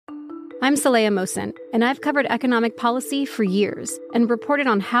I'm Saleha Mohsin, and I've covered economic policy for years and reported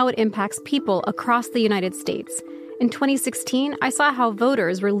on how it impacts people across the United States. In 2016, I saw how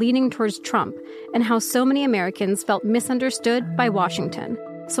voters were leaning towards Trump and how so many Americans felt misunderstood by Washington.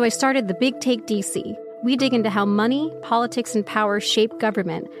 So I started The Big Take DC. We dig into how money, politics, and power shape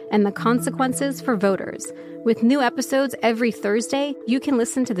government and the consequences for voters. With new episodes every Thursday, you can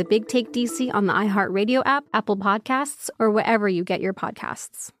listen to The Big Take DC on the iHeartRadio app, Apple Podcasts, or wherever you get your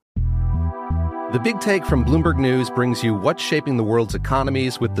podcasts. The Big Take from Bloomberg News brings you what's shaping the world's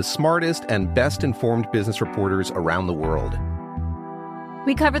economies with the smartest and best-informed business reporters around the world.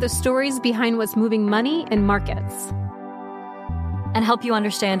 We cover the stories behind what's moving money and markets. And help you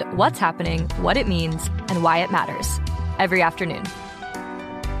understand what's happening, what it means, and why it matters every afternoon.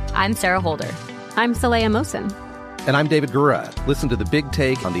 I'm Sarah Holder. I'm Saleha Mohsin. And I'm David Gura. Listen to The Big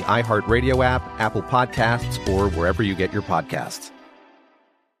Take on the iHeartRadio app, Apple Podcasts, or wherever you get your podcasts.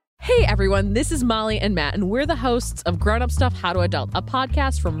 Hey everyone, this is Molly and Matt, and we're the hosts of Grown Up Stuff How to Adult, a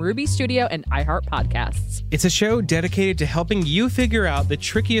podcast from Ruby Studio and iHeart Podcasts. It's a show dedicated to helping you figure out the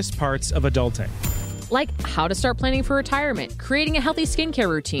trickiest parts of adulting. Like how to start planning for retirement, creating a healthy skincare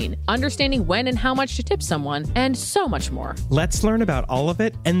routine, understanding when and how much to tip someone, and so much more. Let's learn about all of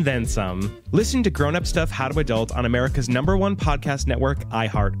it and then some. Listen to Grown Up Stuff How to Adult on America's #1 podcast network,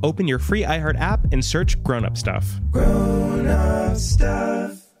 iHeart. Open your free iHeart app and search Grown Up Stuff. Grown Up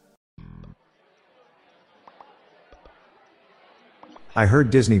Stuff. I heard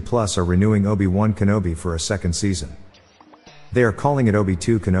Disney Plus are renewing Obi-Wan Kenobi for a second season. They are calling it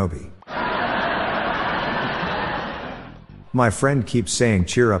Obi-2 Kenobi. My friend keeps saying,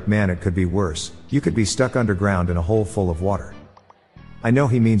 cheer up man, it could be worse. You could be stuck underground in a hole full of water. I know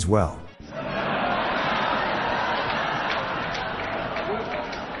he means well.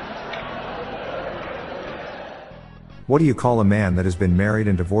 What do you call a man that has been married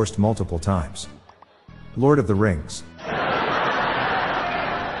and divorced multiple times? Lord of the Rings.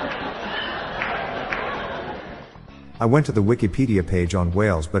 I went to the Wikipedia page on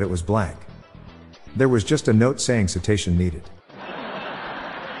whales, but it was blank. There was just a note saying citation needed.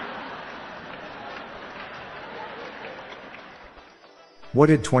 What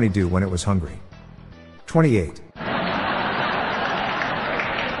did 20 do when it was hungry? 28.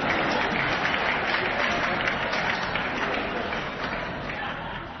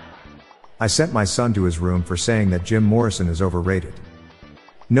 I sent my son to his room for saying that Jim Morrison is overrated.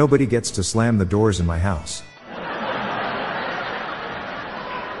 Nobody gets to slam the doors in my house.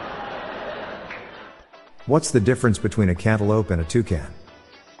 What's the difference between a cantaloupe and a toucan?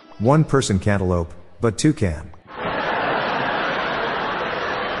 One person cantaloupe, but toucan.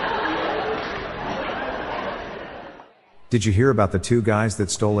 Did you hear about the two guys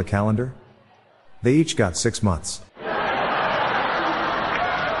that stole a calendar? They each got 6 months.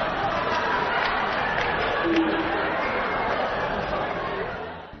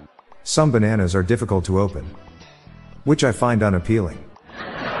 Some bananas are difficult to open, which I find unappealing.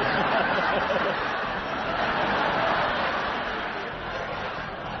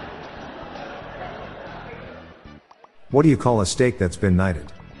 What do you call a steak that's been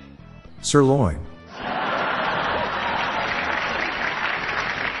knighted? Sirloin.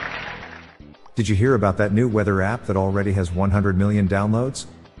 Did you hear about that new weather app that already has 100 million downloads?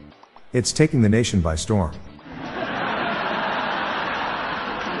 It's taking the nation by storm.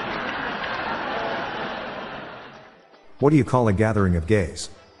 What do you call a gathering of gays?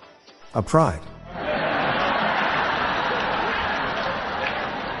 A pride.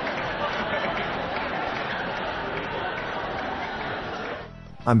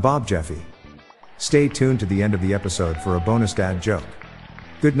 I'm Bob Jeffy. Stay tuned to the end of the episode for a bonus dad joke.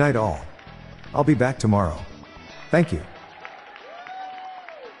 Good night all. I'll be back tomorrow. Thank you.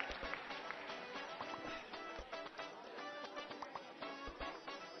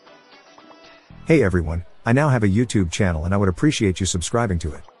 Hey everyone, I now have a YouTube channel and I would appreciate you subscribing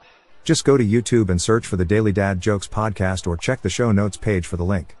to it. Just go to YouTube and search for the Daily Dad Jokes Podcast or check the show notes page for the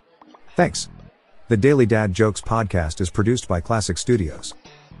link. Thanks. The Daily Dad Jokes Podcast is produced by Classic Studios.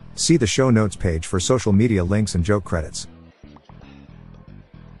 See the show notes page for social media links and joke credits.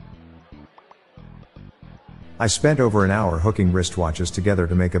 I spent over an hour hooking wristwatches together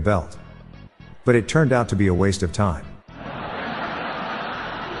to make a belt. But it turned out to be a waste of time.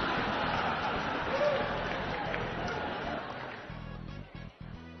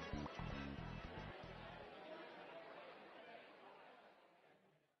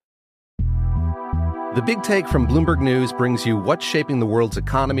 The Big Take from Bloomberg News brings you what's shaping the world's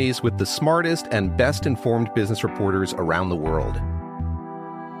economies with the smartest and best-informed business reporters around the world.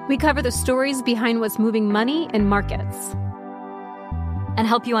 We cover the stories behind what's moving money and markets. and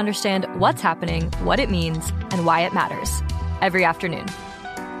help you understand what's happening, what it means, and why it matters every afternoon.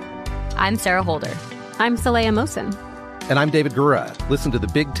 I'm Sarah Holder. I'm Saleha Mohsin. And I'm David Gura. Listen to The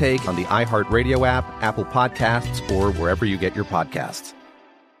Big Take on the iHeartRadio app, Apple Podcasts, or wherever you get your podcasts.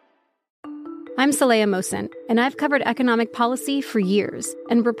 I'm Saleha Mohsin, and I've covered economic policy for years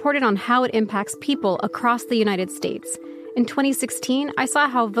and reported on how it impacts people across the United States. In 2016, I saw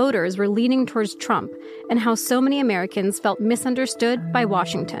how voters were leaning towards Trump and how so many Americans felt misunderstood by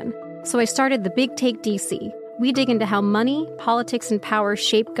Washington. So I started The Big Take DC. We dig into how money, politics, and power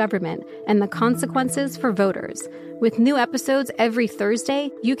shape government and the consequences for voters. With new episodes every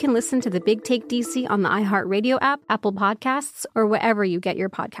Thursday, you can listen to The Big Take DC on the iHeartRadio app, Apple Podcasts, or wherever you get your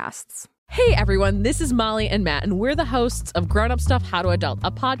podcasts. Hey everyone, this is Molly and Matt, and we're the hosts of Grown Up Stuff How to Adult,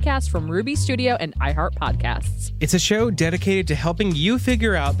 a podcast from Ruby Studio and iHeart Podcasts. It's a show dedicated to helping you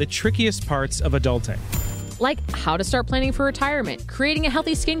figure out the trickiest parts of adulting. Like how to start planning for retirement, creating a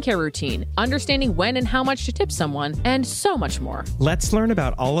healthy skincare routine, understanding when and how much to tip someone, and so much more. Let's learn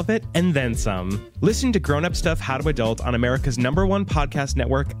about all of it and then some. Listen to Grown Up Stuff How to Adult on America's #1 podcast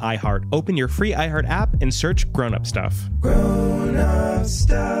network, iHeart. Open your free iHeart app and search Grown Up Stuff. Grown Up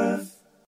Stuff.